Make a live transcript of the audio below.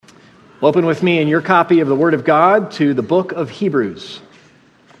Open with me in your copy of the Word of God to the book of Hebrews.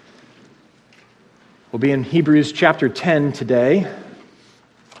 We'll be in Hebrews chapter 10 today.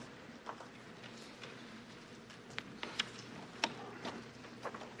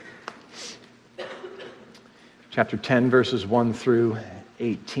 Chapter 10, verses 1 through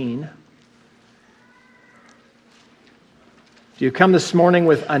 18. Do you come this morning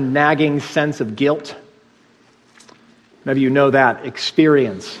with a nagging sense of guilt? Maybe you know that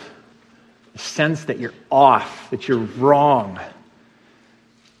experience. A sense that you're off, that you're wrong.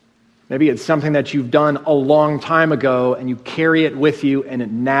 Maybe it's something that you've done a long time ago and you carry it with you and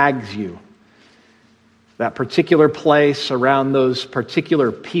it nags you. That particular place around those particular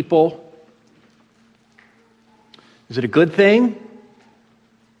people. Is it a good thing?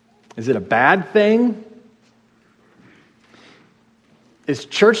 Is it a bad thing? Is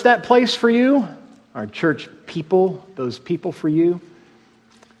church that place for you? Are church people those people for you?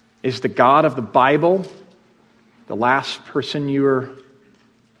 Is the God of the Bible the last person you're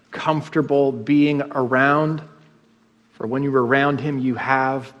comfortable being around? For when you're around him, you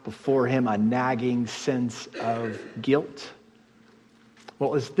have before him a nagging sense of guilt.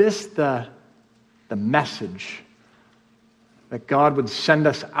 Well, is this the message that God would send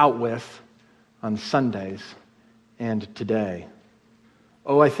us out with on Sundays and today?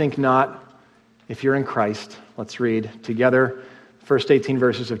 Oh, I think not. If you're in Christ, let's read together the first 18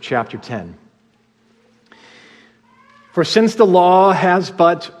 verses of chapter 10. For since the law has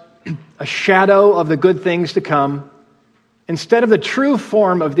but a shadow of the good things to come, instead of the true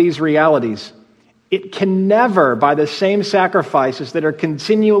form of these realities, it can never, by the same sacrifices that are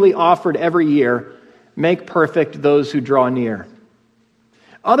continually offered every year, make perfect those who draw near.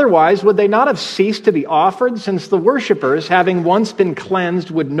 Otherwise, would they not have ceased to be offered, since the worshipers, having once been cleansed,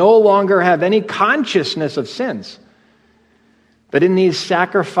 would no longer have any consciousness of sins? But in these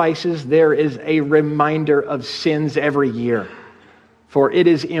sacrifices, there is a reminder of sins every year. For it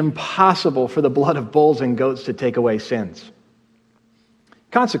is impossible for the blood of bulls and goats to take away sins.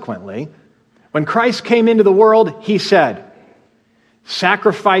 Consequently, when Christ came into the world, he said,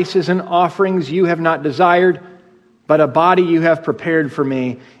 "Sacrifices and offerings you have not desired, but a body you have prepared for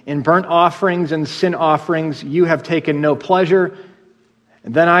me. In burnt offerings and sin offerings you have taken no pleasure."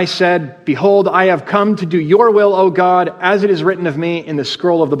 And then I said, "Behold, I have come to do your will, O God, as it is written of me in the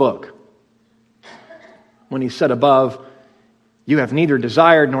scroll of the book." When he said above, "You have neither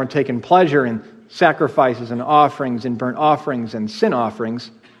desired nor taken pleasure in sacrifices and offerings, in burnt offerings and sin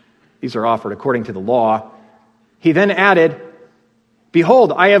offerings," these are offered according to the law, he then added,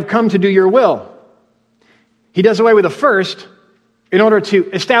 "Behold, I have come to do your will." He does away with the first in order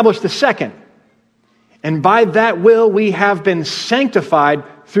to establish the second. And by that will we have been sanctified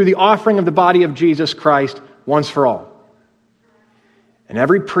through the offering of the body of Jesus Christ once for all. And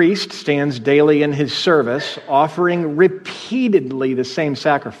every priest stands daily in his service, offering repeatedly the same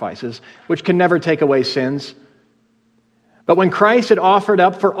sacrifices, which can never take away sins. But when Christ had offered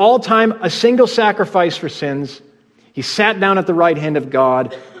up for all time a single sacrifice for sins, he sat down at the right hand of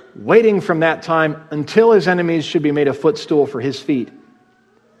God, waiting from that time until his enemies should be made a footstool for his feet.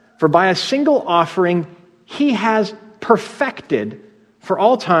 For by a single offering, he has perfected for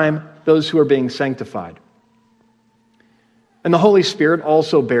all time those who are being sanctified. And the Holy Spirit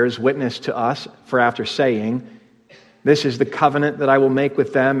also bears witness to us, for after saying, "This is the covenant that I will make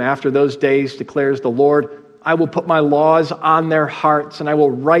with them after those days, declares the Lord. I will put my laws on their hearts, and I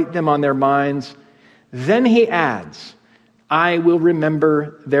will write them on their minds." Then he adds, "I will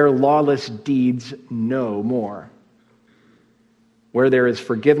remember their lawless deeds no more." Where there is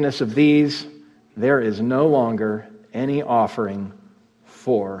forgiveness of these, there is no longer any offering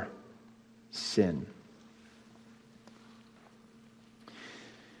for sin.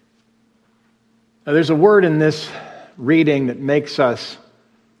 Now, there's a word in this reading that makes us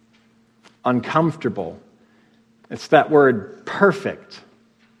uncomfortable. It's that word, perfect.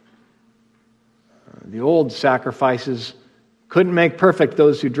 The old sacrifices couldn't make perfect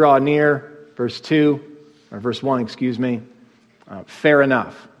those who draw near. Verse 1, fair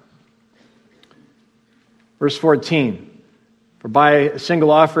enough. Verse 14, for by a single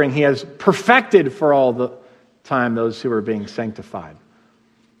offering he has perfected for all the time those who are being sanctified.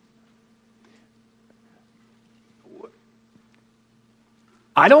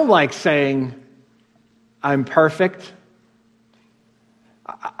 I don't like saying I'm perfect.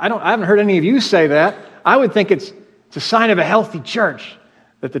 I haven't heard any of you say that. I would think it's a sign of a healthy church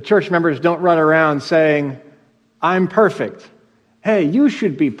that the church members don't run around saying, "I'm perfect." Hey, you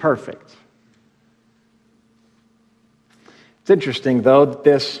should be perfect. It's interesting, though, that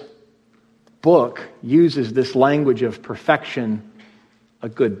this book uses this language of perfection a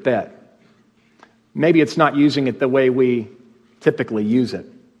good bit. maybe it's not using it the way we typically use it.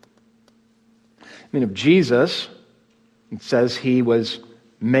 I mean, of Jesus, it says he was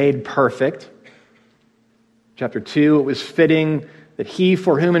made perfect. Chapter 2, it was fitting that he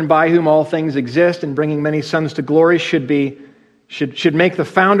for whom and by whom all things exist and bringing many sons to glory should make the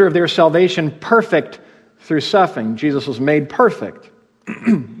founder of their salvation perfect through suffering. Jesus was made perfect.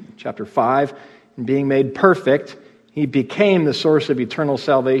 Chapter 5, in being made perfect, he became the source of eternal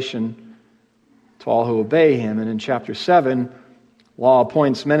salvation to all who obey him. And in chapter 7, law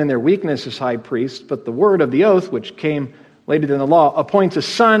appoints men in their weakness as high priests, but the word of the oath, which came later than the law, appoints a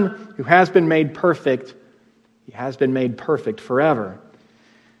son who has been made perfect. He has been made perfect forever.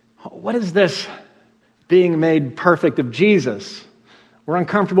 What is this being made perfect of Jesus? We're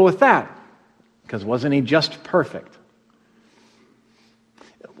uncomfortable with that, because wasn't he just perfect?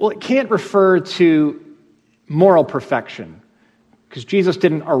 Well, it can't refer to moral perfection, because Jesus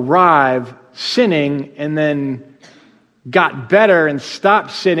didn't arrive sinning and then got better and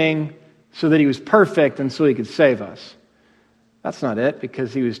stopped sinning so that he was perfect and so he could save us. That's not it,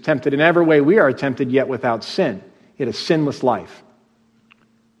 because he was tempted in every way we are tempted, yet without sin. He had a sinless life.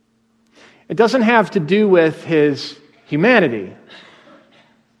 It doesn't have to do with his humanity,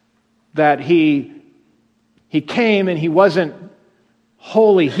 that he came and he wasn't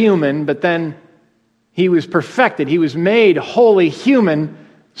wholly human, but then he was perfected. He was made wholly human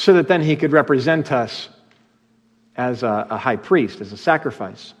so that then he could represent us as a high priest, as a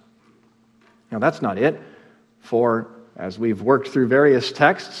sacrifice. Now, that's not it. For, as we've worked through various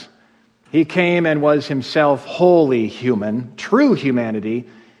texts, he came and was himself wholly human, true humanity,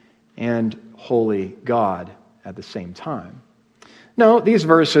 and holy God at the same time. No, these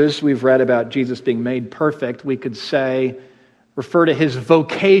verses we've read about Jesus being made perfect, we could say, refer to his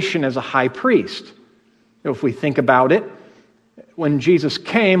vocation as a high priest. If we think about it, when Jesus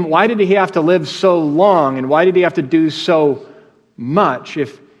came, why did he have to live so long, and why did he have to do so much?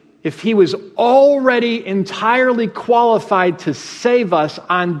 If he was already entirely qualified to save us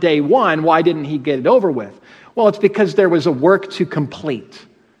on day one, why didn't he get it over with? Well, it's because there was a work to complete.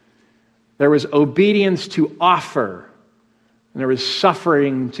 There was obedience to offer, and there was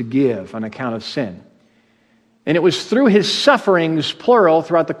suffering to give on account of sin. And it was through his sufferings, plural,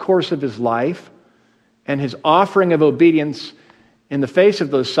 throughout the course of his life, and his offering of obedience in the face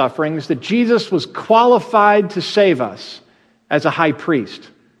of those sufferings, that Jesus was qualified to save us as a high priest.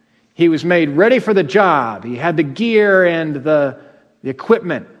 He was made ready for the job. He had the gear and the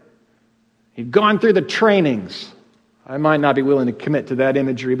equipment. He'd gone through the trainings. I might not be willing to commit to that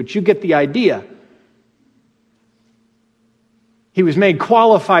imagery, but you get the idea. He was made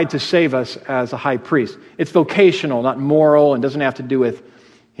qualified to save us as a high priest. It's vocational, not moral, and doesn't have to do with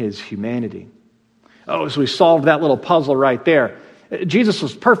his humanity. Oh, so we solved that little puzzle right there. Jesus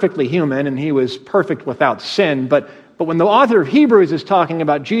was perfectly human, and he was perfect without sin, but when the author of Hebrews is talking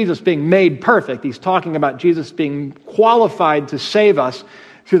about Jesus being made perfect, he's talking about Jesus being qualified to save us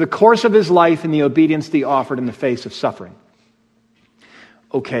through the course of his life and the obedience that he offered in the face of suffering.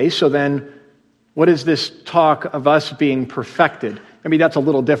 Okay, so then what is this talk of us being perfected? I mean, that's a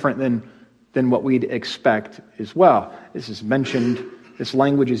little different than what we'd expect as well. This is mentioned, this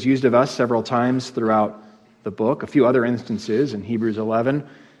language is used of us several times throughout the book, a few other instances in Hebrews 11.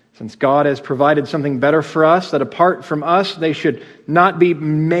 Since God has provided something better for us, that apart from us, they should not be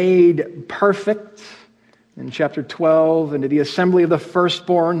made perfect. In chapter 12, and to the assembly of the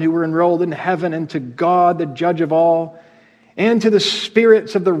firstborn who were enrolled in heaven, and to God, the judge of all, and to the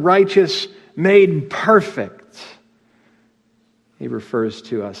spirits of the righteous made perfect. He refers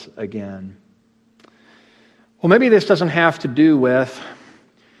to us again. Well, maybe this doesn't have to do with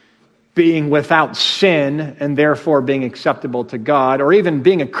being without sin and therefore being acceptable to God, or even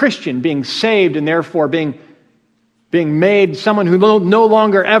being a Christian, being saved and therefore being made someone who no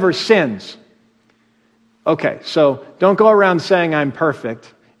longer ever sins. Okay, so don't go around saying I'm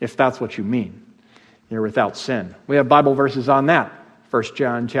perfect if that's what you mean. You're without sin. We have Bible verses on that. 1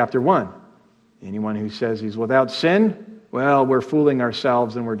 John chapter 1. Anyone who says he's without sin, well, we're fooling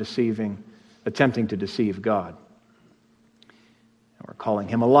ourselves and we're attempting to deceive God. We're calling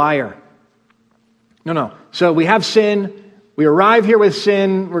him a liar. No. So we have sin. We arrive here with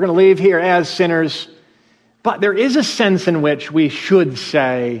sin. We're going to leave here as sinners. But there is a sense in which we should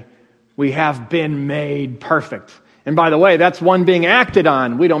say we have been made perfect. And by the way, that's one being acted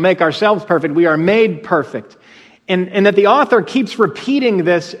on. We don't make ourselves perfect. We are made perfect. And that the author keeps repeating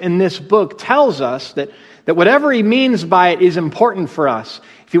this in this book tells us that whatever he means by it is important for us.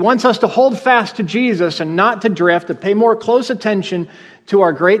 If he wants us to hold fast to Jesus and not to drift, to pay more close attention to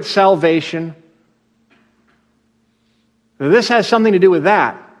our great salvation, this has something to do with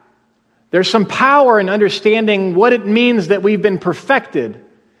that. There's some power in understanding what it means that we've been perfected.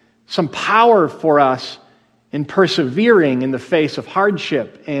 Some power for us in persevering in the face of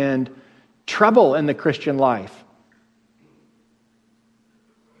hardship and trouble in the Christian life.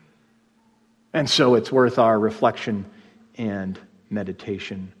 And so it's worth our reflection and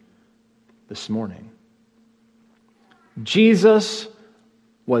meditation this morning. Jesus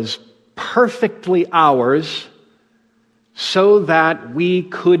was perfectly ours so that we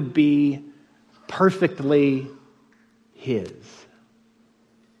could be perfectly His.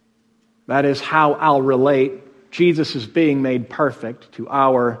 That is how I'll relate Jesus' being made perfect to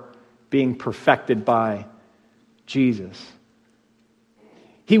our being perfected by Jesus.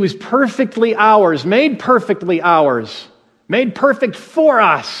 He was perfectly ours, made perfect for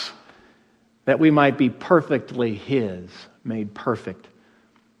us, that we might be perfectly His, made perfect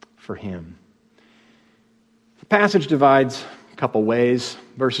for Him. The passage divides a couple ways.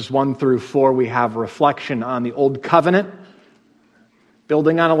 Verses 1 through 4, we have reflection on the Old Covenant,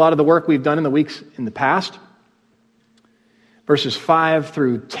 building on a lot of the work we've done in the weeks in the past. Verses 5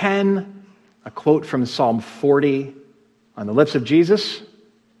 through 10, a quote from Psalm 40 on the lips of Jesus.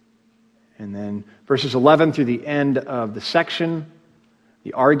 And then verses 11 through the end of the section,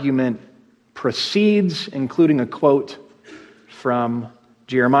 the argument proceeds, including a quote from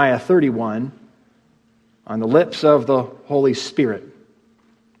Jeremiah 31 on the lips of the Holy Spirit.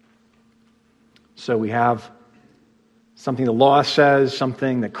 So we have something the law says,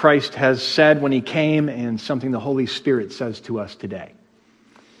 something that Christ has said when He came, and something the Holy Spirit says to us today.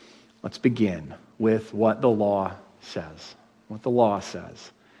 Let's begin with what the law says. What the law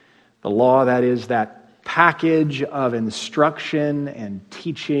says. The law, that is that package of instruction and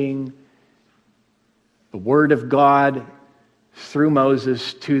teaching, the Word of God through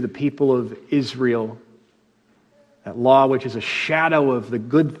Moses to the people of Israel. That law which is a shadow of the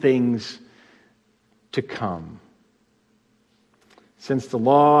good things to come. Since the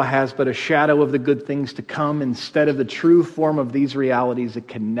law has but a shadow of the good things to come instead of the true form of these realities, it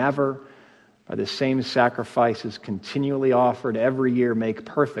can never, by the same sacrifices continually offered every year, make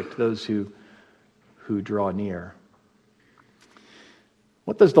perfect those who draw near.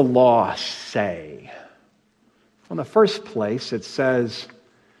 What does the law say? Well, in the first place, it says,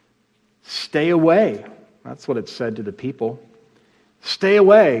 stay away. That's what it said to the people. Stay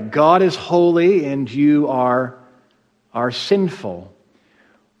away. God is holy and you are sinful.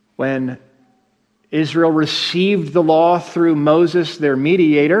 When Israel received the law through Moses, their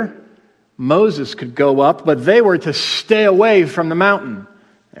mediator, Moses could go up, but they were to stay away from the mountain.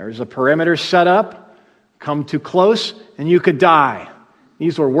 There was a perimeter set up. Come too close and you could die.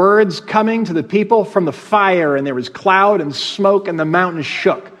 These were words coming to the people from the fire, and there was cloud and smoke and the mountain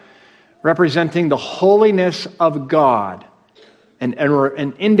shook, representing the holiness of God and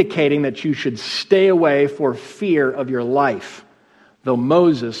indicating that you should stay away for fear of your life, though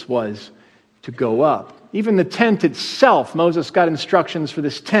Moses was to go up. Even the tent itself, Moses got instructions for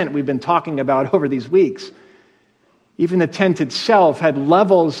this tent we've been talking about over these weeks. Even the tent itself had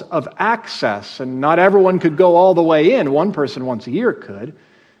levels of access, and not everyone could go all the way in. One person once a year could.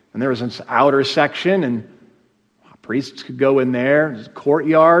 And there was an outer section, and priests could go in there. There's a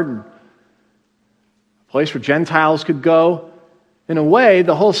courtyard, and a place where Gentiles could go. In a way,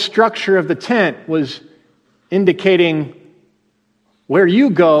 the whole structure of the tent was indicating where you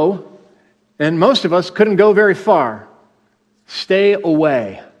go, and most of us couldn't go very far. Stay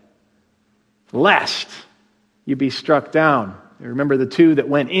away, lest you be struck down. You remember the two that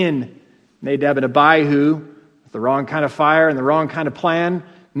went in, Nadab and Abihu, with the wrong kind of fire and the wrong kind of plan,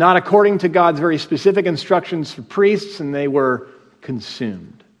 not according to God's very specific instructions for priests, and they were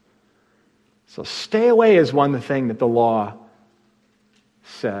consumed. So stay away is one thing that the law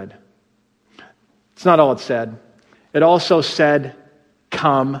said. It's not all it said. It also said,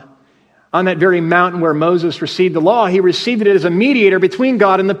 come. On that very mountain where Moses received the law, he received it as a mediator between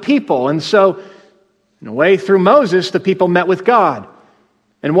God and the people. And so, in a way, through Moses, the people met with God.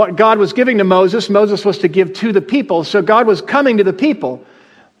 And what God was giving to Moses, Moses was to give to the people. So God was coming to the people.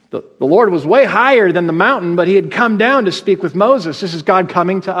 The Lord was way higher than the mountain, but He had come down to speak with Moses. This is God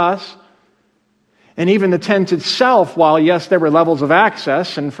coming to us. And even the tent itself, while yes, there were levels of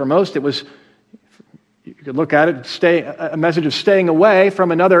access, and for most it was, you could look at it, a message of staying away.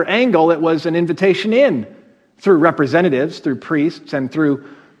 From another angle, it was an invitation in through representatives, through priests, and through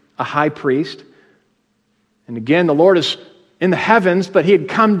a high priest. And again, the Lord is in the heavens, but He had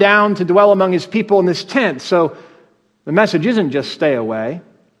come down to dwell among His people in this tent. So the message isn't just stay away.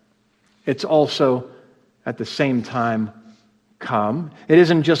 It's also, at the same time, come. It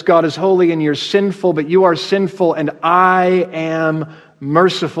isn't just God is holy and you're sinful, but you are sinful and I am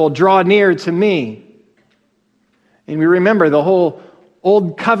merciful, draw near to me. And we remember the whole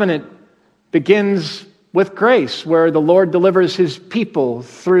Old Covenant begins with grace, where the Lord delivers his people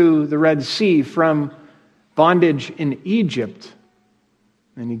through the Red Sea from bondage in Egypt.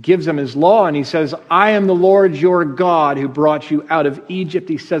 And he gives them his law, and he says, I am the Lord your God who brought you out of Egypt.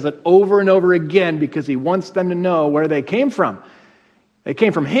 He says it over and over again because he wants them to know where they came from. They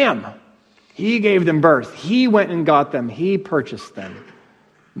came from him. He gave them birth. He went and got them. He purchased them.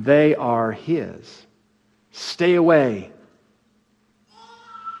 They are his. Stay away.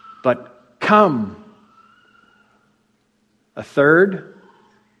 But come. A third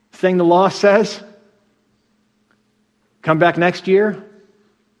thing the law says, come back next year.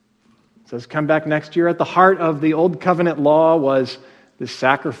 It says come back next year. At the heart of the Old Covenant law was the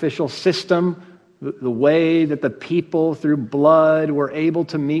sacrificial system, the way that the people through blood were able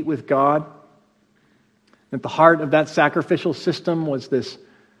to meet with God. At the heart of that sacrificial system was this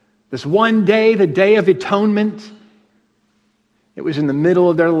one day, the Day of Atonement. It was in the middle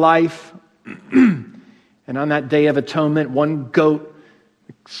of their life. And on that Day of Atonement, one goat,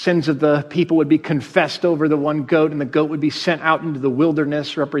 the sins of the people would be confessed over the one goat, and the goat would be sent out into the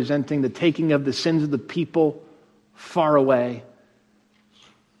wilderness, representing the taking of the sins of the people far away.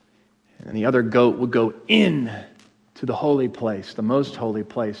 And the other goat would go in to the holy place, the most holy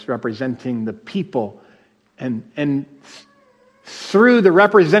place, representing the people. And through the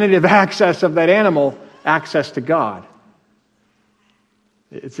representative access of that animal, access to God.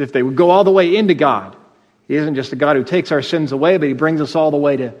 It's if they would go all the way into God. He isn't just a God who takes our sins away, but he brings us all the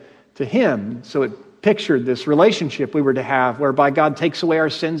way to him. So it pictured this relationship we were to have, whereby God takes away our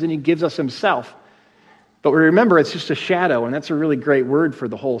sins and he gives us himself. But we remember it's just a shadow, and that's a really great word for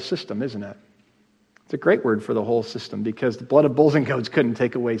the whole system, isn't it? It's a great word for the whole system, because the blood of bulls and goats couldn't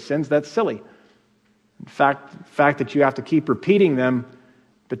take away sins. That's silly. In fact, the fact that you have to keep repeating them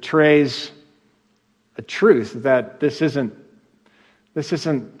betrays a truth that this isn't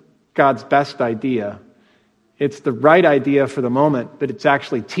God's best idea. It's the right idea for the moment, but it's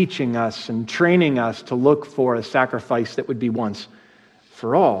actually teaching us and training us to look for a sacrifice that would be once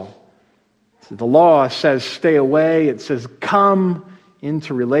for all. So the law says stay away. It says come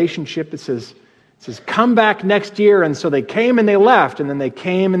into relationship. It says come back next year. And so they came and they left, and then they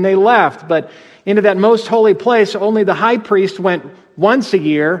came and they left. But into that most holy place, only the high priest went once a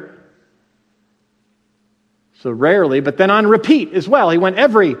year. So rarely, but then on repeat as well. He went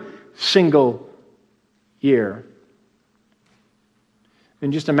every single year.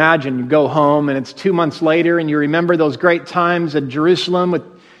 And just imagine you go home and it's 2 months later and you remember those great times at Jerusalem with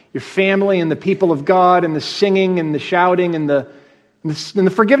your family and the people of God and the singing and the shouting and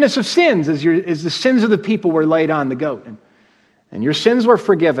the forgiveness of sins as the sins of the people were laid on the goat. And your sins were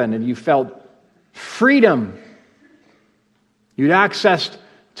forgiven and you felt freedom. You'd accessed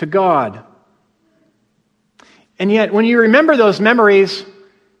to God. And yet when you remember those memories,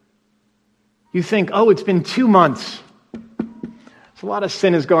 you think, oh, it's been 2 months. So a lot of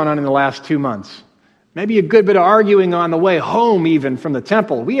sin has gone on in the last 2 months. Maybe a good bit of arguing on the way home even from the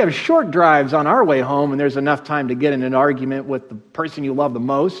temple. We have short drives on our way home and there's enough time to get in an argument with the person you love the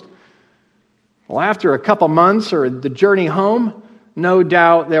most. Well, after a couple months or the journey home, no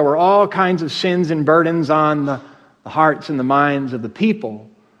doubt there were all kinds of sins and burdens on the hearts and the minds of the people.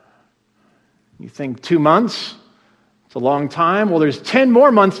 You think 2 months? It's a long time. Well, there's 10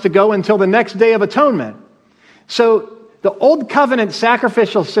 more months to go until the next Day of Atonement. So the Old Covenant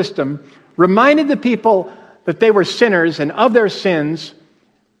sacrificial system reminded the people that they were sinners and of their sins.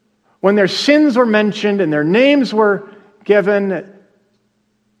 When their sins were mentioned and their names were given,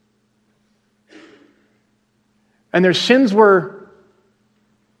 and their sins were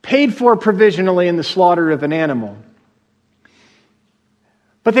paid for provisionally in the slaughter of an animal.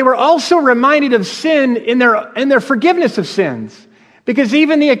 But they were also reminded of sin in their forgiveness of sins. Because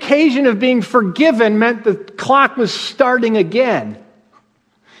even the occasion of being forgiven meant the clock was starting again.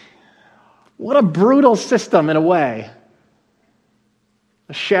 What a brutal system in a way.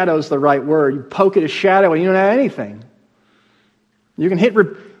 A shadow's the right word. You poke at a shadow and you don't have anything. You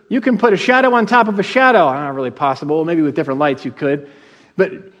can put a shadow on top of a shadow. Not really possible. Maybe with different lights you could.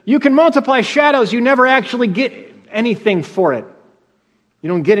 But you can multiply shadows. You never actually get anything for it. You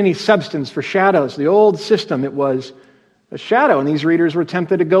don't get any substance for shadows. The old system, it was a shadow. And these readers were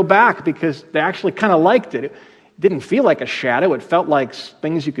tempted to go back because they actually kind of liked it. It didn't feel like a shadow. It felt like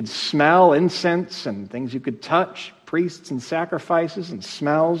things you could smell, incense, and things you could touch, priests and sacrifices and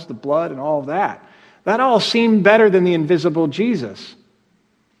smells, the blood and all of that. That all seemed better than the invisible Jesus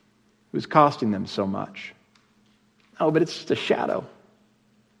who was costing them so much. Oh, but it's just a shadow.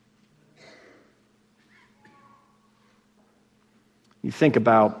 You think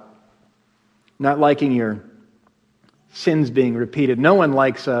about not liking your sins being repeated. No one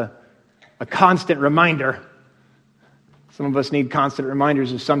likes a constant reminder. Some of us need constant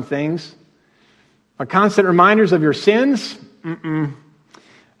reminders of some things. Are constant reminders of your sins? Mm-mm.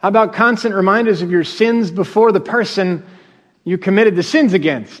 How about constant reminders of your sins before the person you committed the sins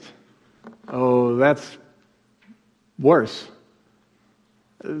against? Oh, that's worse.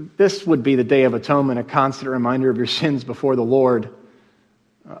 This would be the Day of Atonement, a constant reminder of your sins before the Lord.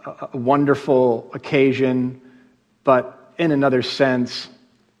 A wonderful occasion, but in another sense,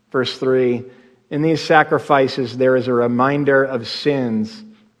 verse 3, in these sacrifices there is a reminder of sins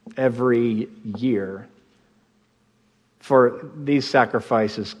every year. For these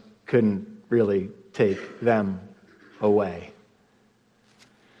sacrifices couldn't really take them away.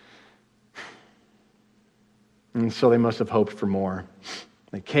 And so they must have hoped for more.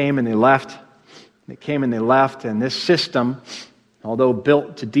 They came and they left. They came and they left, and this system, although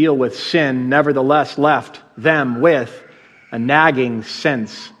built to deal with sin, nevertheless left them with a nagging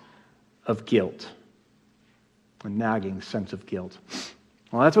sense of guilt. A nagging sense of guilt.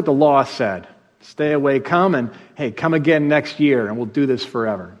 Well, that's what the law said. Stay away, come, and hey, come again next year, and we'll do this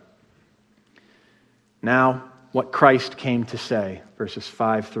forever. Now, what Christ came to say, verses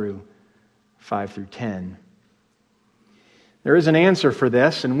 5 through 10. There is an answer for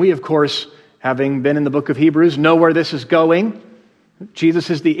this, and we, of course, having been in the book of Hebrews, know where this is going. Jesus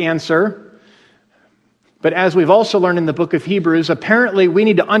is the answer. But as we've also learned in the book of Hebrews, apparently we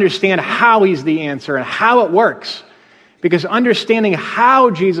need to understand how he's the answer and how it works. Because understanding how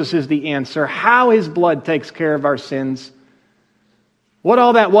Jesus is the answer, how his blood takes care of our sins, what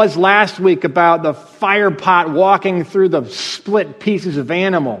all that was last week about the fire pot walking through the split pieces of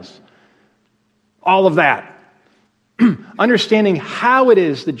animals, all of that. Understanding how it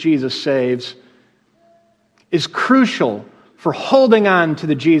is that Jesus saves is crucial for holding on to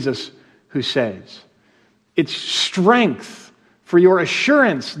the Jesus who saves. It's strength for your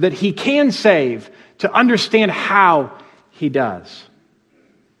assurance that he can save, to understand how he does.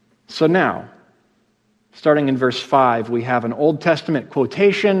 So now, starting in verse 5, we have an Old Testament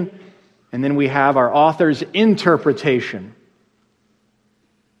quotation, and then we have our author's interpretation.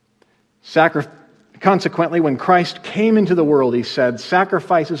 Consequently, when Christ came into the world, he said,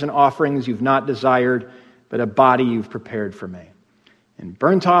 "Sacrifices and offerings you've not desired, but a body you've prepared for me. And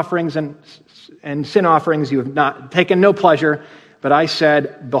burnt offerings and sin offerings you have not taken no pleasure. But I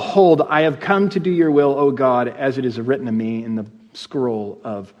said, behold, I have come to do your will, O God, as it is written of me in the scroll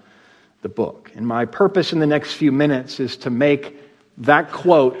of the book." And my purpose in the next few minutes is to make that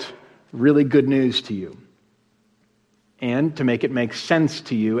quote really good news to you, and to make it make sense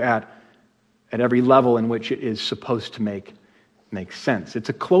to you at every level in which it is supposed to make sense. It's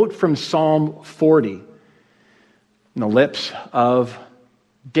a quote from Psalm 40, in the lips of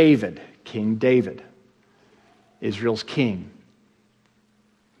David, King David, Israel's king.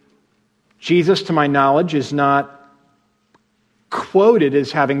 Jesus, to my knowledge, is not quoted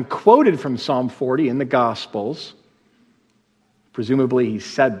as having quoted from Psalm 40 in the Gospels. Presumably he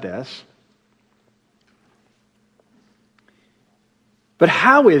said this. But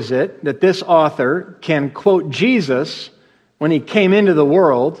how is it that this author can quote Jesus when he came into the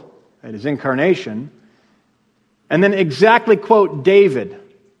world at his incarnation, and then exactly quote David?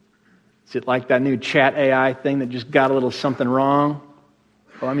 Is it like that new chat AI thing that just got a little something wrong?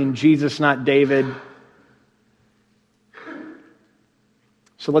 Well, I mean, Jesus, not David.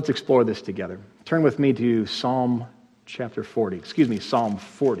 So let's explore this together. Turn with me to Psalm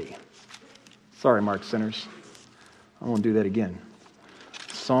 40. Sorry, Mark Sinners. I won't do that again.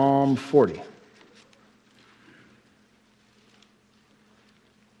 Psalm 40.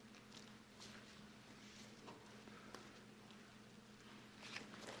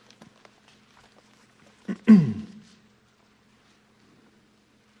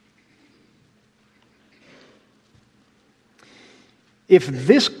 If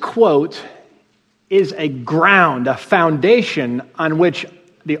this quote is a ground, a foundation on which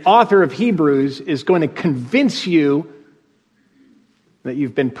the author of Hebrews is going to convince you that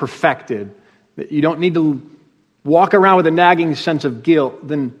you've been perfected, that you don't need to walk around with a nagging sense of guilt,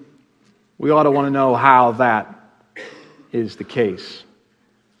 then we ought to want to know how that is the case.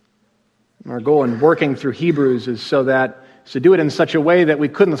 Our goal in working through Hebrews is to do it in such a way that we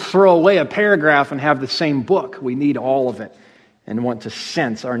couldn't throw away a paragraph and have the same book. We need all of it and want to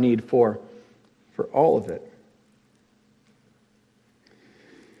sense our need for all of it.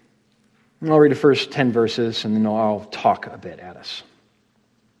 I'll read the first 10 verses and then I'll talk a bit at us.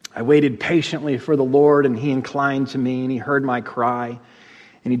 I waited patiently for the Lord, and he inclined to me, and he heard my cry,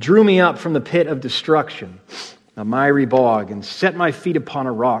 and he drew me up from the pit of destruction, a miry bog, and set my feet upon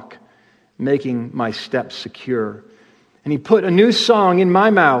a rock, making my steps secure. And he put a new song in my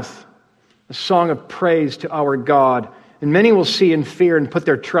mouth, a song of praise to our God. And many will see and fear and put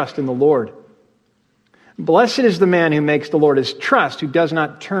their trust in the Lord. Blessed is the man who makes the Lord his trust, who does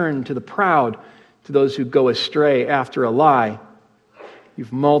not turn to the proud, to those who go astray after a lie.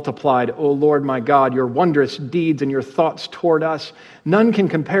 You've multiplied, O Lord my God, your wondrous deeds and your thoughts toward us. None can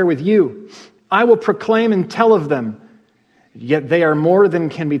compare with you. I will proclaim and tell of them, yet they are more than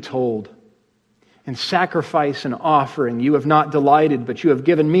can be told. In sacrifice and offering you have not delighted, but you have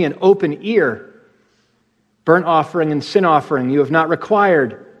given me an open ear. Burnt offering and sin offering you have not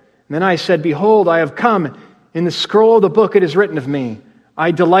required. And then I said, behold, I have come. In the scroll of the book it is written of me,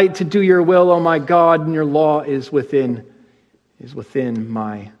 I delight to do your will, O my God, and your law is within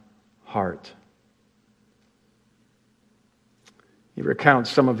my heart. He recounts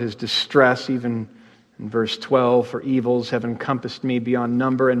some of his distress, even in verse 12, for evils have encompassed me beyond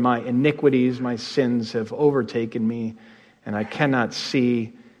number, and my iniquities, my sins have overtaken me, and I cannot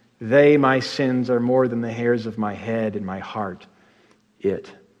see. They, my sins, are more than the hairs of my head, and my heart,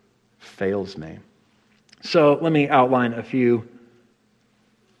 it fails me. So let me outline a few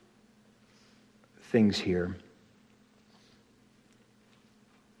things here.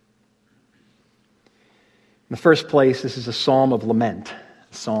 In the first place, this is a psalm of lament,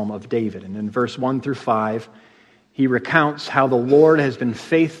 a psalm of David. And in verse 1 through 5, he recounts how the Lord has been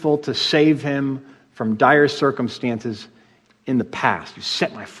faithful to save him from dire circumstances in the past. You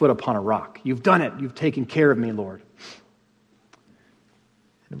set my foot upon a rock. You've done it. You've taken care of me, Lord.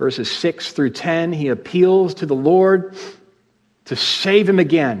 In verses 6 through 10, he appeals to the Lord to save him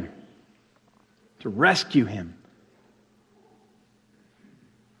again, to rescue him.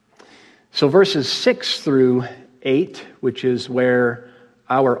 So verses 6 through 8, which is where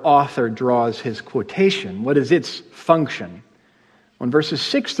our author draws his quotation, what is its function? In verses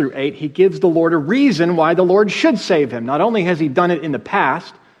 6 through 8, he gives the Lord a reason why the Lord should save him. Not only has he done it in the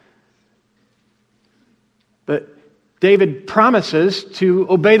past, but David promises to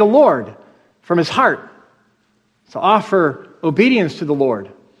obey the Lord from his heart, to offer obedience to the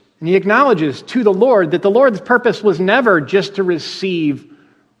Lord. And he acknowledges to the Lord that the Lord's purpose was never just to receive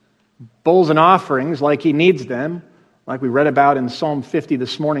bulls and offerings like he needs them, like we read about in Psalm 50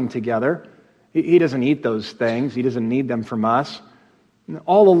 this morning together. He doesn't eat those things. He doesn't need them from us. And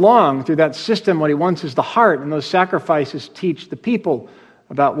all along, through that system, what he wants is the heart, and those sacrifices teach the people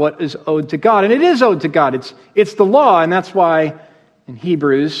about what is owed to God. And it is owed to God. It's the law, and that's why in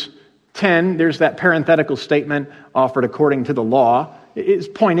Hebrews 10, there's that parenthetical statement, offered according to the law. His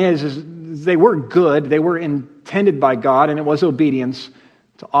point is they were good, they were intended by God, and it was obedience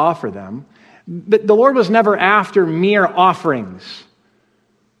to offer them. But the Lord was never after mere offerings.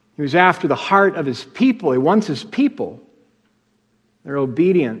 He was after the heart of his people. He wants his people, their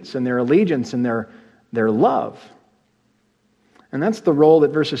obedience and their allegiance and their love. And that's the role that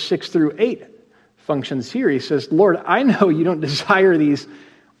verses 6 through 8 functions here. He says, Lord, I know you don't desire these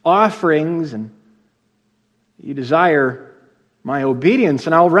offerings, and you desire my obedience,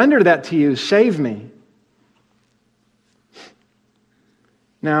 and I'll render that to you. Save me.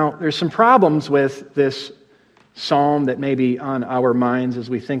 Now, there's some problems with this psalm that may be on our minds as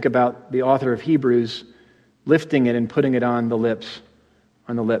we think about the author of Hebrews lifting it and putting it on the lips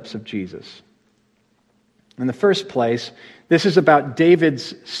of Jesus. In the first place, this is about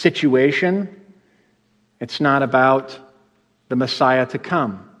David's situation. It's not about the Messiah to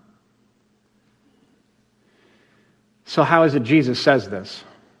come. So how is it Jesus says this?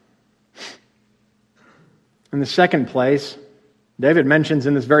 In the second place, David mentions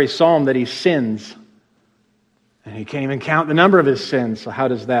in this very psalm that he sins. And he can't even count the number of his sins. So how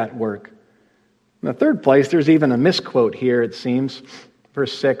does that work? In the third place, there's even a misquote here, it seems.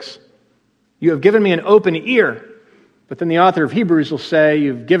 Verse 6, you have given me an open ear. But then the author of Hebrews will say,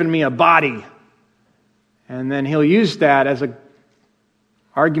 you've given me a body. And then he'll use that as an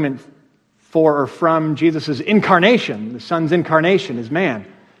argument for or from Jesus' incarnation, the Son's incarnation as man.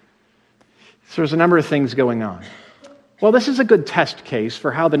 So there's a number of things going on. Well, this is a good test case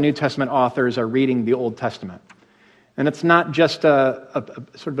for how the New Testament authors are reading the Old Testament. And it's not just a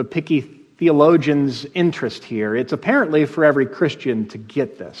sort of a picky theologian's interest here. It's apparently for every Christian to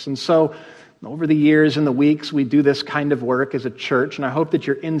get this. And so over the years and the weeks, we do this kind of work as a church, and I hope that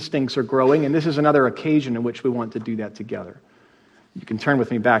your instincts are growing, and this is another occasion in which we want to do that together. You can turn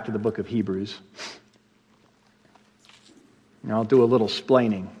with me back to the book of Hebrews. And I'll do a little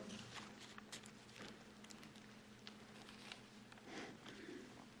splaining.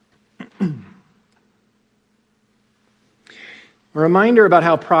 A reminder about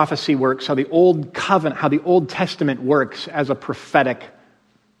how prophecy works, how the Old Covenant, how the Old Testament works as a prophetic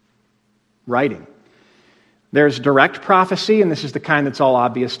writing. There's direct prophecy, and this is the kind that's all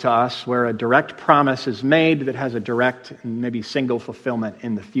obvious to us, where a direct promise is made that has a direct and maybe single fulfillment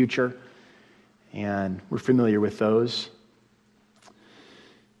in the future. And we're familiar with those.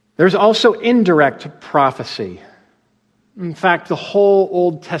 There's also indirect prophecy. In fact, the whole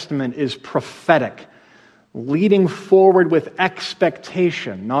Old Testament is prophetic, leading forward with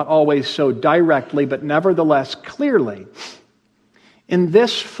expectation, not always so directly, but nevertheless clearly. In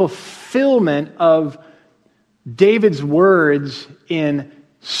this fulfillment of David's words in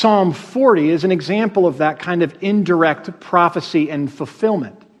Psalm 40 is an example of that kind of indirect prophecy and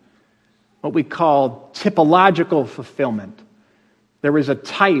fulfillment, what we call typological fulfillment. There was a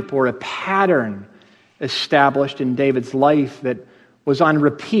type or a pattern established in David's life that was on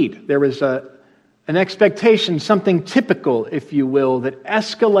repeat. There was an expectation, something typical, if you will, that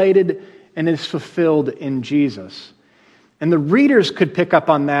escalated and is fulfilled in Jesus. And the readers could pick up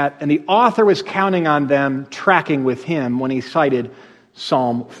on that, and the author was counting on them tracking with him when he cited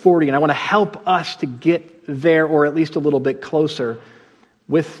Psalm 40. And I want to help us to get there, or at least a little bit closer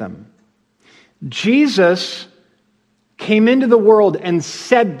with them. Jesus came into the world and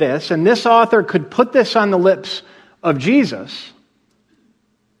said this, and this author could put this on the lips of Jesus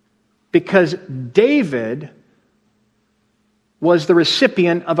because David was the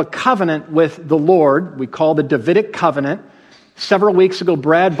recipient of a covenant with the Lord we call the Davidic covenant. Several weeks ago,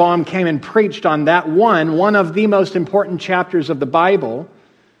 Brad Baum came and preached on that one of the most important chapters of the Bible.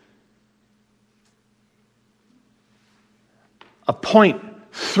 A point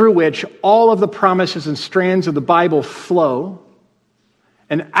through which all of the promises and strands of the Bible flow,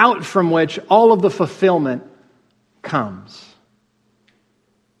 and out from which all of the fulfillment comes.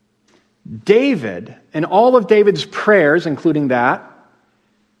 David, and all of David's prayers, including that,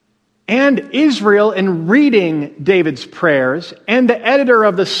 and Israel in reading David's prayers, and the editor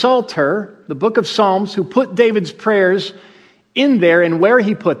of the Psalter, the book of Psalms, who put David's prayers in there and where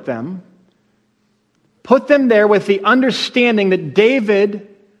he put them there with the understanding that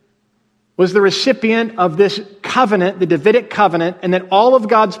David was the recipient of this covenant, the Davidic covenant, and that all of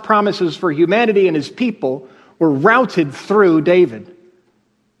God's promises for humanity and his people were routed through David.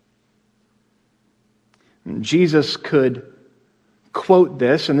 And Jesus could quote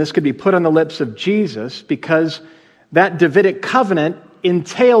this, and this could be put on the lips of Jesus, because that Davidic covenant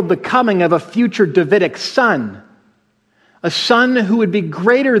entailed the coming of a future Davidic son, a son who would be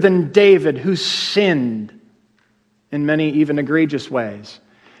greater than David, who sinned in many even egregious ways.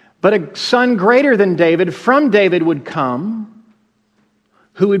 But a son greater than David, from David would come,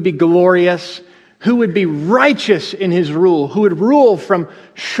 who would be glorious, who would be righteous in his rule, who would rule from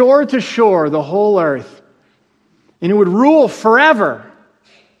shore to shore the whole earth, and who would rule forever.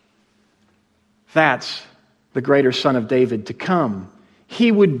 That's the greater son of David to come.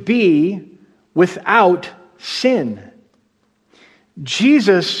 He would be without sin.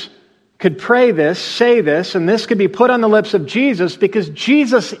 Jesus could pray this, say this, and this could be put on the lips of Jesus because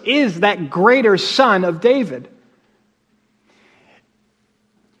Jesus is that greater son of David.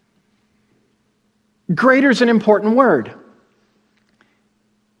 Greater is an important word.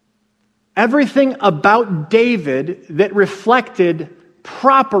 Everything about David that reflected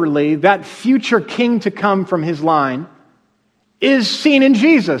properly that future king to come from his line is seen in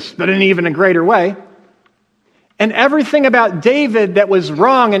Jesus, but in even a greater way. And everything about David that was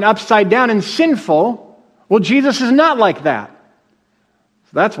wrong and upside down and sinful, well, Jesus is not like that.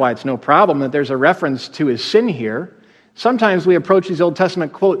 So that's why it's no problem that there's a reference to his sin here. Sometimes we approach these Old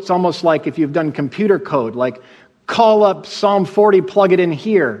Testament quotes almost like if you've done computer code, like call up Psalm 40, plug it in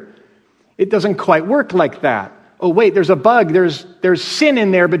here. It doesn't quite work like that. Oh, wait, there's a bug. There's sin in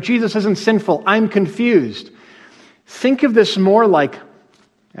there, but Jesus isn't sinful. I'm confused. Think of this more like,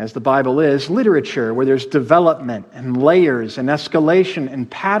 as the Bible is, literature, where there's development and layers and escalation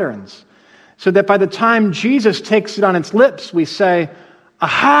and patterns. So that by the time Jesus takes it on its lips, we say,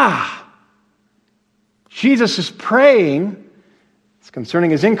 aha! Jesus is praying, it's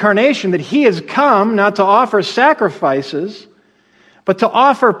concerning his incarnation, that he has come not to offer sacrifices, but to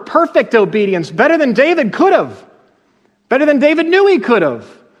offer perfect obedience, better than David could have, better than David knew he could have.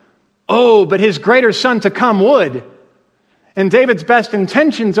 Oh, but his greater son to come would. And David's best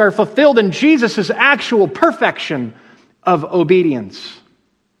intentions are fulfilled in Jesus' actual perfection of obedience.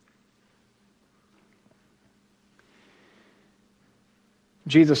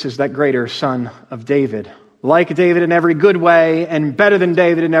 Jesus is that greater son of David, like David in every good way and better than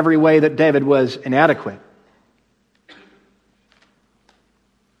David in every way that David was inadequate.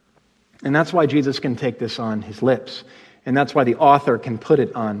 And that's why Jesus can take this on his lips. And that's why the author can put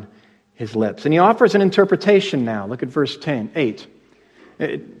it on his lips. And he offers an interpretation now. Look at verse 8.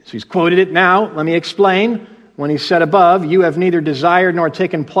 So he's quoted it now. Let me explain. When he said above, you have neither desired nor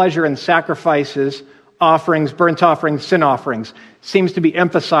taken pleasure in sacrifices, offerings, burnt offerings, sin offerings. Seems to be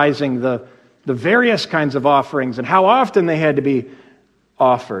emphasizing the various kinds of offerings and how often they had to be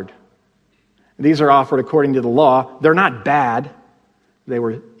offered. These are offered according to the law. They're not bad. They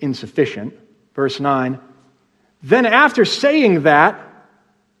were insufficient. Verse 9. Then after saying that,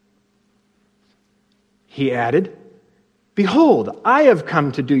 he added, behold, I have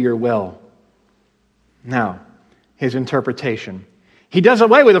come to do your will. Now, his interpretation. He does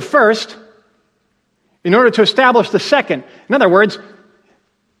away with the first in order to establish the second. In other words,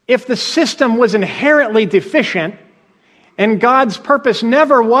 if the system was inherently deficient and God's purpose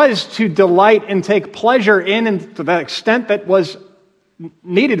never was to delight and take pleasure in and to the extent that was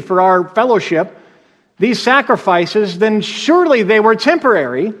needed for our fellowship, these sacrifices, then surely they were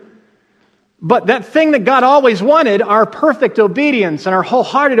temporary. But that thing that God always wanted, our perfect obedience and our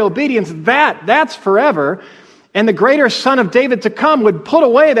wholehearted obedience, that's forever. And the greater Son of David to come would put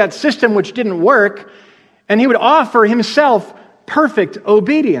away that system which didn't work, and he would offer himself perfect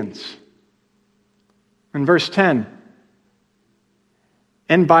obedience. In verse 10,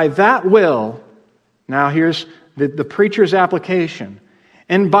 and by that will, now here's the preacher's application,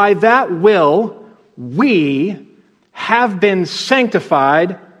 and by that will we have been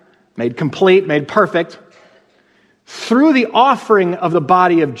sanctified, made complete, made perfect, through the offering of the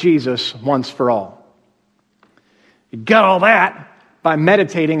body of Jesus once for all. You got all that by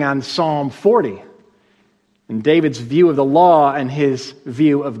meditating on Psalm 40 and David's view of the law and his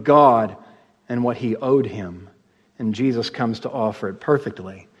view of God and what he owed him. And Jesus comes to offer it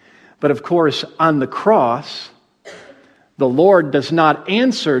perfectly. But of course, on the cross, the Lord does not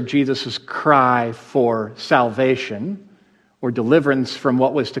answer Jesus' cry for salvation or deliverance from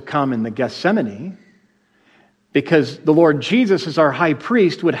what was to come in the Gethsemane, because the Lord Jesus, as our high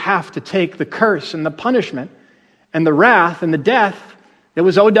priest, would have to take the curse and the punishment and the wrath and the death that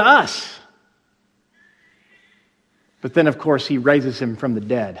was owed to us. But then, of course, he raises him from the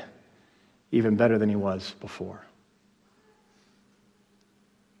dead, even better than he was before.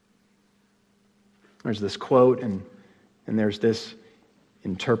 There's this quote, and there's this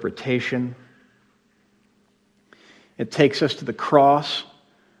interpretation. It takes us to the cross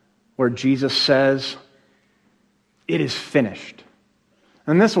where Jesus says, it is finished.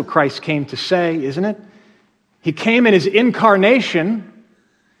 And that's what Christ came to say, isn't it? He came in his incarnation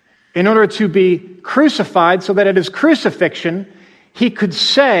in order to be crucified so that at his crucifixion he could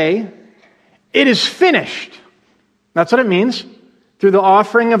say, it is finished. That's what it means. Through the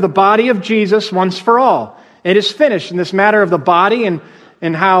offering of the body of Jesus once for all. It is finished. In this matter of the body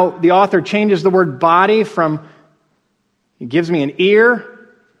and how the author changes the word body from, he gives me an ear.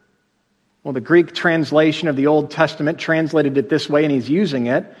 Well, the Greek translation of the Old Testament translated it this way, and he's using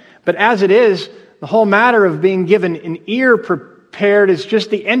it. But as it is, the whole matter of being given an ear prepared is just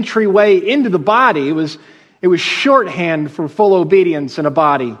the entryway into the body. It was shorthand for full obedience in a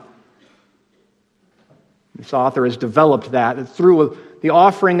body. This author has developed that through the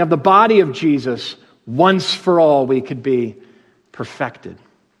offering of the body of Jesus, once for all we could be perfected.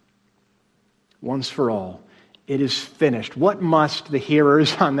 Once for all. It is finished. What must the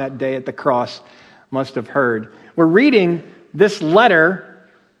hearers on that day at the cross must have heard? We're reading this letter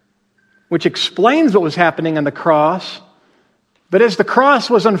which explains what was happening on the cross, but as the cross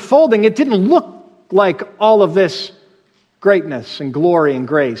was unfolding, it didn't look like all of this greatness and glory and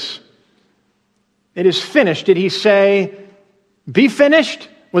grace. It is finished. Did he say, be finished?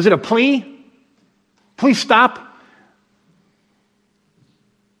 Was it a plea? Please stop.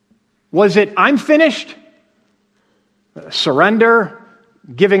 Was it, I'm finished? Surrender?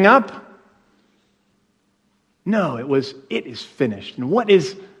 Giving up? No, it was, it is finished. And what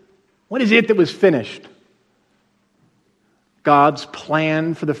is it that was finished? God's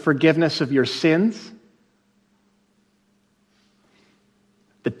plan for the forgiveness of your sins?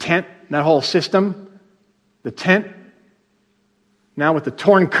 The tent, that whole system, the tent, now with the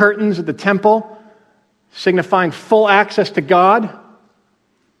torn curtains at the temple, signifying full access to God.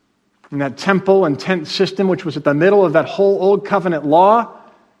 And that temple and tent system, which was at the middle of that whole old covenant law,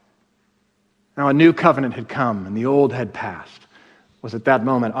 now a new covenant had come and the old had passed, was at that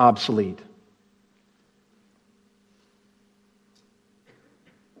moment obsolete.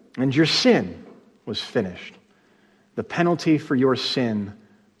 And your sin was finished. The penalty for your sin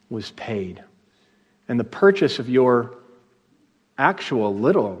was paid. And the purchase of your actual,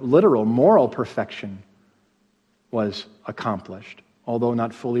 literal moral perfection was accomplished, although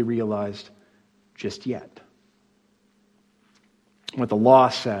not fully realized just yet. what the law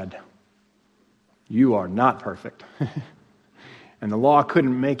said. You are not perfect. And the law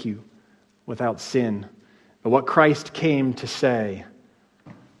couldn't make you without sin. But what Christ came to say,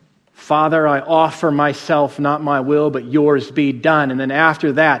 Father, I offer myself, not my will, but yours be done. And then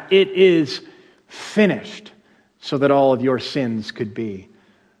after that, it is finished, so that all of your sins could be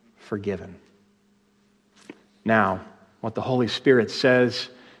forgiven. Now, what the Holy Spirit says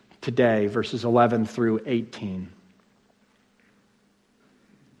today, verses 11 through 18.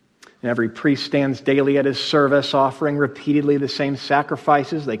 And every priest stands daily at his service, offering repeatedly the same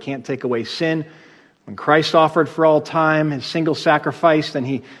sacrifices. They can't take away sin. When Christ offered for all time his single sacrifice, then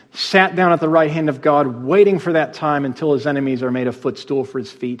he sat down at the right hand of God, waiting for that time until his enemies are made a footstool for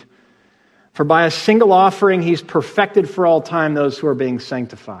his feet. For by a single offering, he's perfected for all time those who are being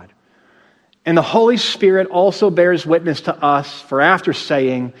sanctified. And the Holy Spirit also bears witness to us, for after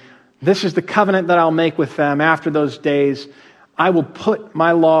saying, this is the covenant that I'll make with them after those days, I will put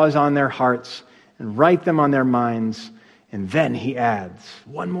my laws on their hearts and write them on their minds. And then he adds,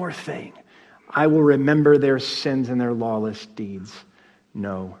 one more thing. I will remember their sins and their lawless deeds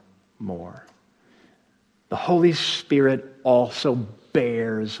no more. The Holy Spirit also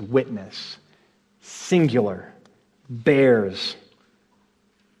bears witness. Singular. Bears.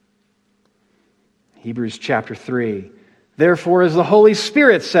 Hebrews chapter 3. Therefore, as the Holy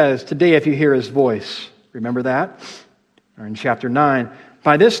Spirit says today, if you hear his voice, remember that? Or in chapter 9,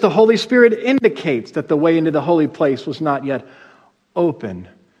 by this the Holy Spirit indicates that the way into the holy place was not yet open.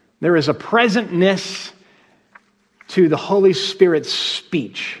 There is a presentness to the Holy Spirit's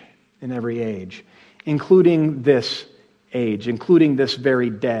speech in every age, including this age, including this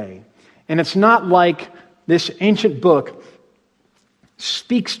very day. And it's not like this ancient book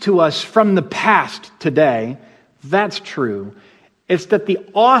speaks to us from the past today. That's true. It's that the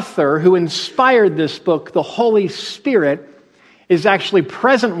author who inspired this book, the Holy Spirit, is actually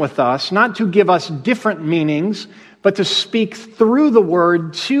present with us, not to give us different meanings, but to speak through the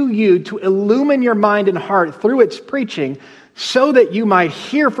word to you, to illumine your mind and heart through its preaching, so that you might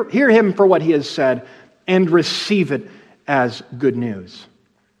hear him for what he has said and receive it as good news.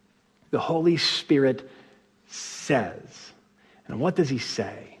 The Holy Spirit says. And what does he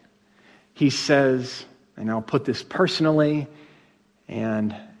say? He says, and I'll put this personally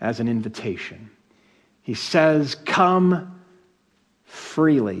and as an invitation. He says, come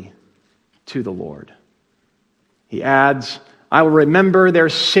freely to the Lord. He adds, I will remember their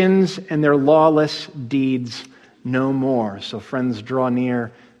sins and their lawless deeds no more. So friends, draw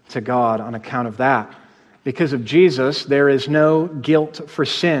near to God on account of that. Because of Jesus, there is no guilt for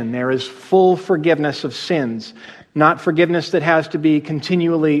sin. There is full forgiveness of sins. Not forgiveness that has to be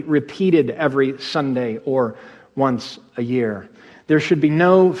continually repeated every Sunday or once a year. There should be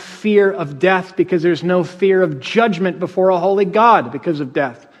no fear of death because there's no fear of judgment before a holy God because of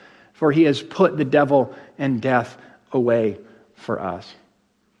death. For he has put the devil and death away for us.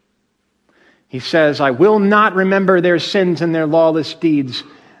 He says, I will not remember their sins and their lawless deeds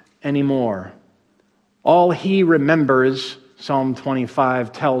anymore. All he remembers, Psalm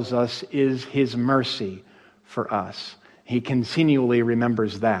 25 tells us, is his mercy for us. He continually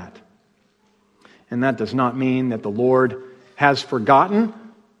remembers that. And that does not mean that the Lord has forgotten,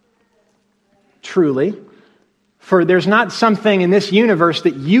 truly. For there's not something in this universe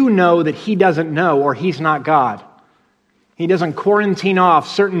that you know that he doesn't know, or he's not God. He doesn't quarantine off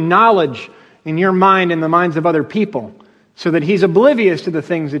certain knowledge in your mind and the minds of other people so that he's oblivious to the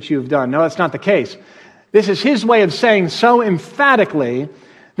things that you've done. No, that's not the case. This is his way of saying so emphatically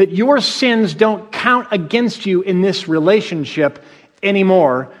that your sins don't count against you in this relationship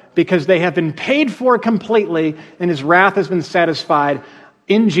anymore because they have been paid for completely and his wrath has been satisfied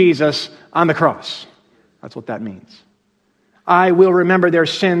in Jesus on the cross. That's what that means. I will remember their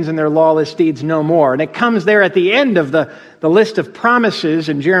sins and their lawless deeds no more. And it comes there at the end of the list of promises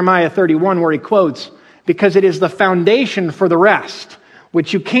in Jeremiah 31 where he quotes, because it is the foundation for the rest,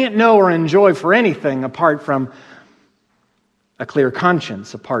 which you can't know or enjoy for anything apart from a clear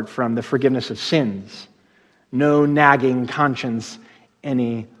conscience, apart from the forgiveness of sins. No nagging conscience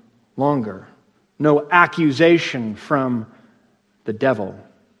any longer. No accusation from the devil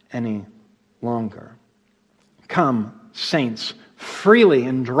any longer. Come, saints, freely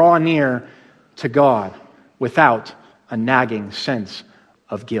and draw near to God without a nagging sense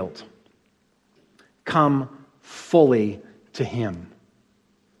of guilt. Come fully to him.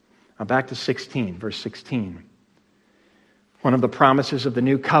 Now back to 16, verse 16. One of the promises of the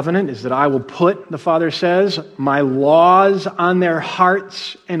new covenant is that I will put, the Father says, my laws on their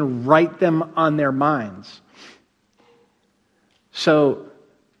hearts and write them on their minds. So,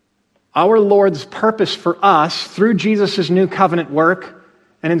 Our Lord's purpose for us through Jesus' new covenant work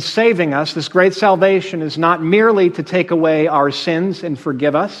and in saving us, this great salvation, is not merely to take away our sins and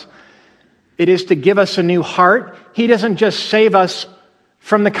forgive us. It is to give us a new heart. He doesn't just save us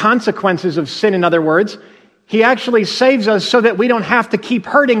from the consequences of sin, in other words. He actually saves us so that we don't have to keep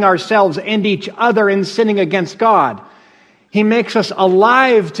hurting ourselves and each other in sinning against God. He makes us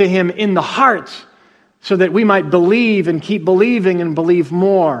alive to Him in the heart so that we might believe and keep believing and believe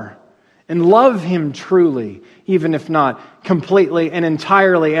more and love Him truly, even if not completely and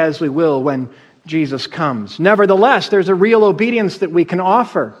entirely as we will when Jesus comes. Nevertheless, there's a real obedience that we can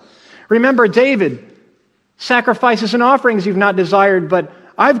offer. Remember David, sacrifices and offerings you've not desired, but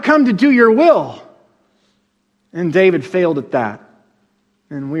I've come to do your will. And David failed at that.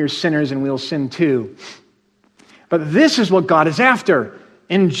 And we are sinners and we'll sin too. But this is what God is after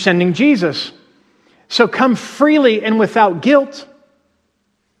in sending Jesus. So come freely and without guilt.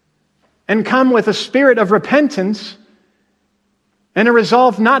 And come with a spirit of repentance and a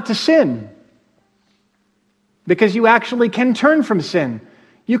resolve not to sin. Because you actually can turn from sin.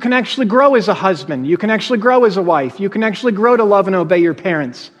 You can actually grow as a husband. You can actually grow as a wife. You can actually grow to love and obey your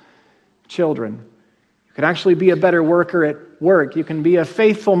parents, children. You can actually be a better worker at work. You can be a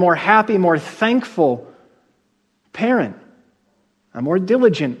faithful, more happy, more thankful parent, a more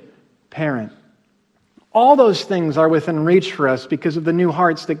diligent parent. All those things are within reach for us because of the new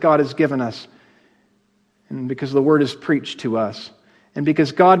hearts that God has given us and because the Word is preached to us and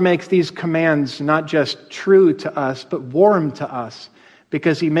because God makes these commands not just true to us but warm to us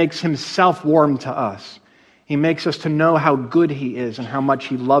because He makes Himself warm to us. He makes us to know how good He is and how much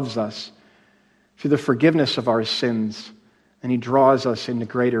He loves us through the forgiveness of our sins, and He draws us into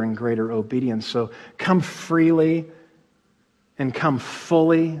greater and greater obedience. So come freely and come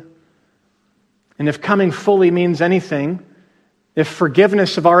fully. And if coming fully means anything, if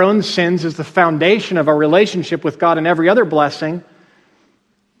forgiveness of our own sins is the foundation of our relationship with God and every other blessing,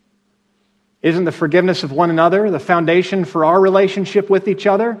 isn't the forgiveness of one another the foundation for our relationship with each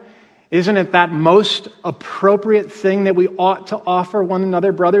other? Isn't it that most appropriate thing that we ought to offer one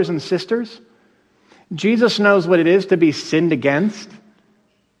another, brothers and sisters? Jesus knows what it is to be sinned against,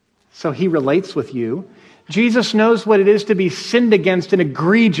 so He relates with you. Jesus knows what it is to be sinned against in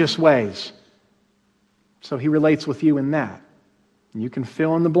egregious ways, so He relates with you in that. And you can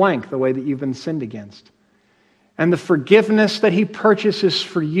fill in the blank the way that you've been sinned against. And the forgiveness that He purchases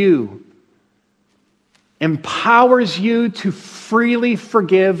for you empowers you to freely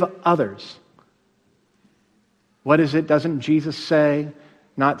forgive others. What is it? Doesn't Jesus say,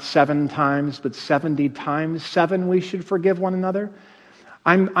 not 7 times, but 70 times 7 we should forgive one another?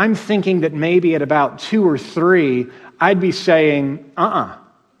 I'm thinking that maybe at about 2 or 3, I'd be saying,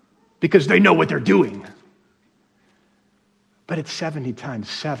 because they know what they're doing. But it's 70 times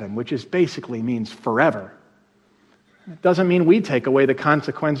 7, which is basically means forever. It doesn't mean we take away the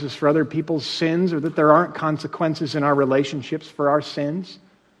consequences for other people's sins or that there aren't consequences in our relationships for our sins.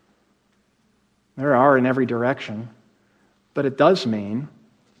 There are in every direction. But it does mean,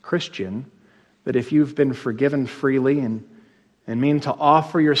 Christian, that if you've been forgiven freely and mean to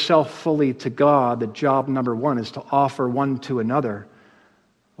offer yourself fully to God, the job number 1 is to offer one to another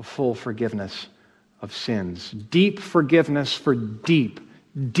a full forgiveness of sins. Deep forgiveness for deep,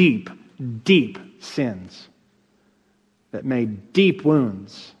 deep, deep sins that made deep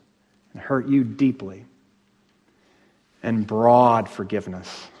wounds and hurt you deeply. And broad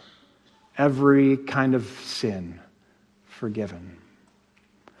forgiveness. Every kind of sin forgiven.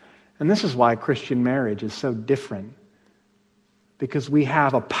 And this is why Christian marriage is so different. Because we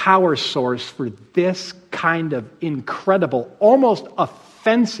have a power source for this kind of incredible, almost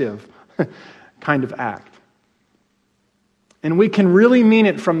offensive kind of act. And we can really mean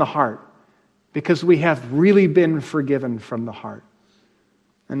it from the heart because we have really been forgiven from the heart.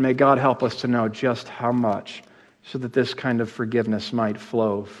 And may God help us to know just how much so that this kind of forgiveness might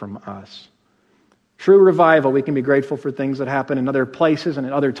flow from us. True revival, we can be grateful for things that happen in other places and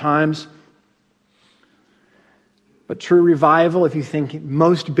at other times. But true revival, if you think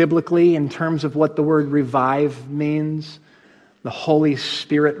most biblically in terms of what the word revive means, the Holy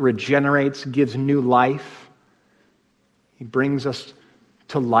Spirit regenerates, gives new life. He brings us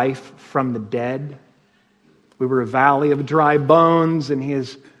to life from the dead. We were a valley of dry bones, and He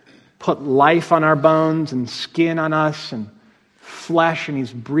has put life on our bones and skin on us and flesh, and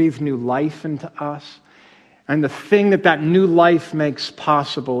He's breathed new life into us. And the thing that new life makes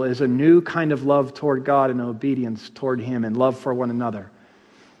possible is a new kind of love toward God and obedience toward Him and love for one another.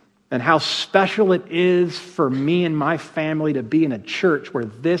 And how special it is for me and my family to be in a church where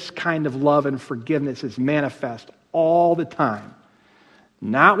this kind of love and forgiveness is manifest all the time.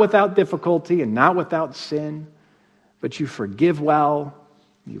 not without difficulty and not without sin, but you forgive well,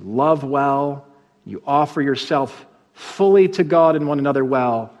 you love well, you offer yourself fully to God and one another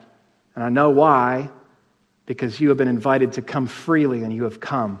well. And I know why, because you have been invited to come freely and you have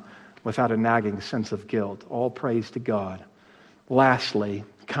come without a nagging sense of guilt. All praise to God. Lastly,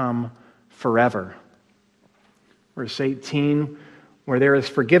 come forever. Verse 18, where there is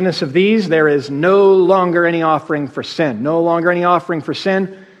forgiveness of these, there is no longer any offering for sin. No longer any offering for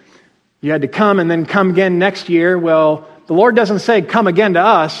sin. You had to come and then come again next year. Well, the Lord doesn't say come again to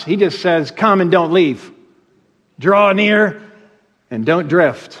us. He just says come and don't leave. Draw near and don't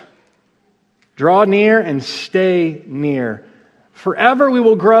drift. Draw near and stay near. Forever we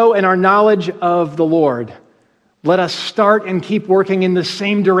will grow in our knowledge of the Lord. Let us start and keep working in the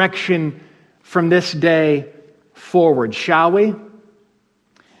same direction from this day forward, shall we?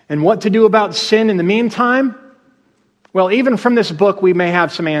 And what to do about sin in the meantime? Well, even from this book, we may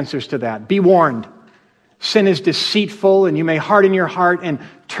have some answers to that. Be warned. Sin is deceitful, and you may harden your heart and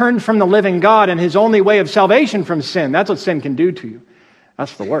turn from the living God and His only way of salvation from sin. That's what sin can do to you.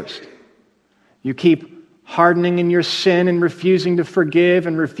 That's the worst. You keep hardening in your sin and refusing to forgive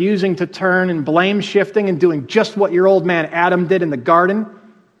and refusing to turn and blame shifting and doing just what your old man Adam did in the garden.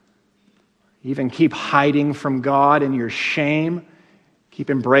 You even keep hiding from God in your shame. Keep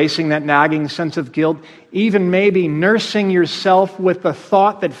embracing that nagging sense of guilt. Even maybe nursing yourself with the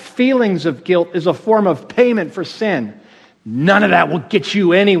thought that feelings of guilt is a form of payment for sin. None of that will get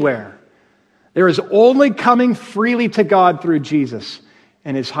you anywhere. There is only coming freely to God through Jesus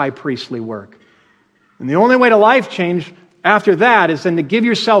and His high priestly work. And the only way to life change after that is then to give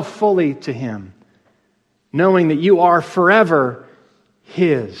yourself fully to Him, knowing that you are forever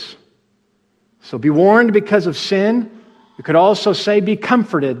His. So be warned because of sin. You could also say be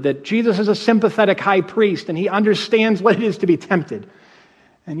comforted that Jesus is a sympathetic high priest and He understands what it is to be tempted.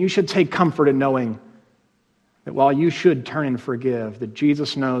 And you should take comfort in knowing that while you should turn and forgive, that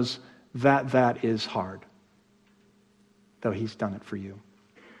Jesus knows that that is hard, though He's done it for you.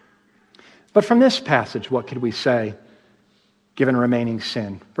 But from this passage, what could we say given remaining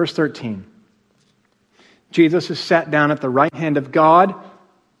sin? Verse 13. Jesus is sat down at the right hand of God,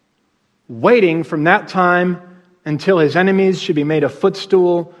 waiting from that time until His enemies should be made a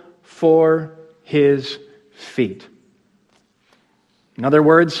footstool for His feet. In other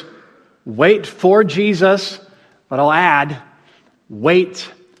words, wait for Jesus, but I'll add, wait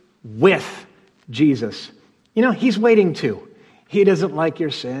with Jesus. You know, He's waiting too. He doesn't like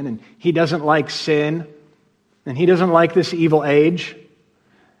your sin, and He doesn't like sin, and He doesn't like this evil age.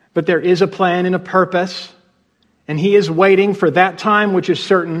 But there is a plan and a purpose, and He is waiting for that time which is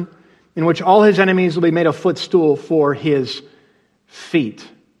certain, in which all His enemies will be made a footstool for His feet.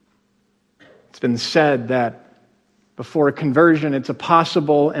 It's been said that before a conversion, it's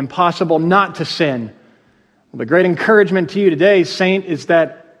impossible not to sin. Well, the great encouragement to you today, saint, is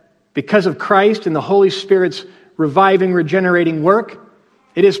that because of Christ and the Holy Spirit's reviving, regenerating work,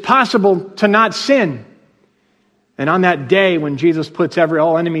 it is possible to not sin. And on that day when Jesus puts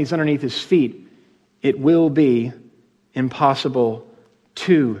all enemies underneath His feet, it will be impossible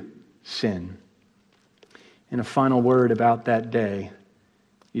to sin. And a final word about that day.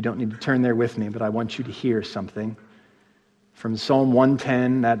 You don't need to turn there with me, but I want you to hear something from Psalm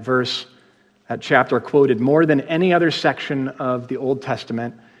 110, that verse, that chapter quoted more than any other section of the Old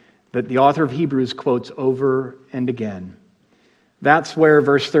Testament that the author of Hebrews quotes over and again. That's where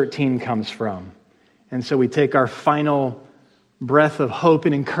verse 13 comes from. And so we take our final breath of hope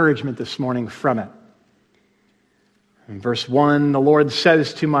and encouragement this morning from it. In verse 1, the Lord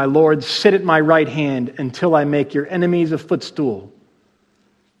says to my Lord, sit at my right hand until I make your enemies a footstool.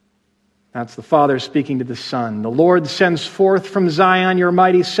 That's the Father speaking to the Son. The Lord sends forth from Zion your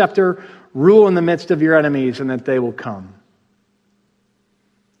mighty scepter, rule in the midst of your enemies, and that they will come.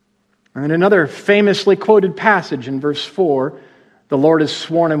 And another famously quoted passage in verse 4, the Lord has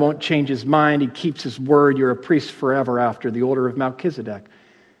sworn and won't change His mind. He keeps His word. You're a priest forever after the order of Melchizedek.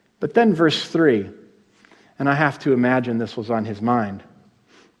 But then verse 3, and I have to imagine this was on His mind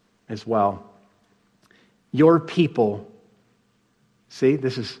as well. Your people, see,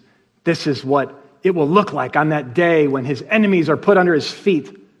 this is what it will look like on that day when His enemies are put under His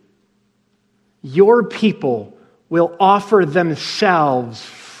feet. Your people will offer themselves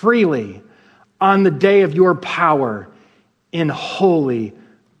freely on the day of your power in holy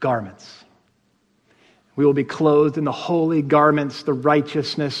garments. We will be clothed in the holy garments, the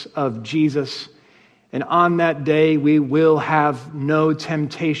righteousness of Jesus. And on that day, we will have no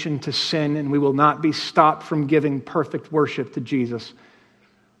temptation to sin, and we will not be stopped from giving perfect worship to Jesus,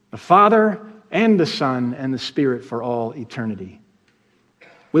 the Father and the Son and the Spirit for all eternity.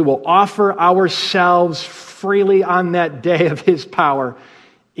 We will offer ourselves freely on that day of his power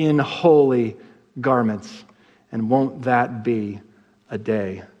in holy garments. And won't that be a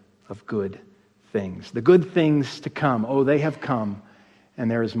day of good things? The good things to come. Oh, they have come,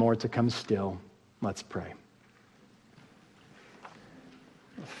 and there is more to come still. Let's pray.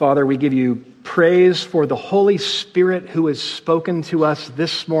 Father, we give you praise for the Holy Spirit who has spoken to us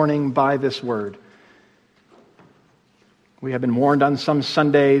this morning by this word. We have been warned on some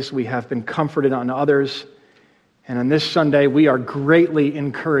Sundays, we have been comforted on others, and on this Sunday we are greatly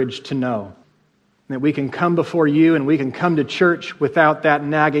encouraged to know that we can come before you and we can come to church without that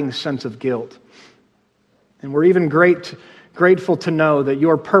nagging sense of guilt. And we're even grateful to know that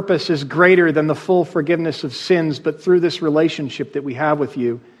your purpose is greater than the full forgiveness of sins, but through this relationship that we have with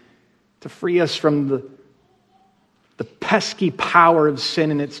you, to free us from the pesky power of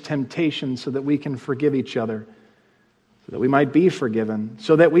sin and its temptation so that we can forgive each other, so that we might be forgiven,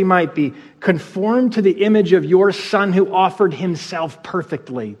 so that we might be conformed to the image of your Son who offered himself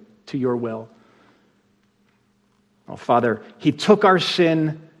perfectly to your will. Oh, Father, he took our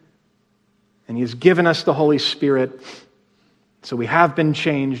sin and he has given us the Holy Spirit. So we have been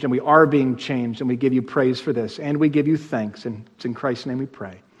changed and we are being changed, and we give you praise for this and we give you thanks. And it's in Christ's name we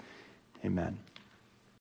pray. Amen.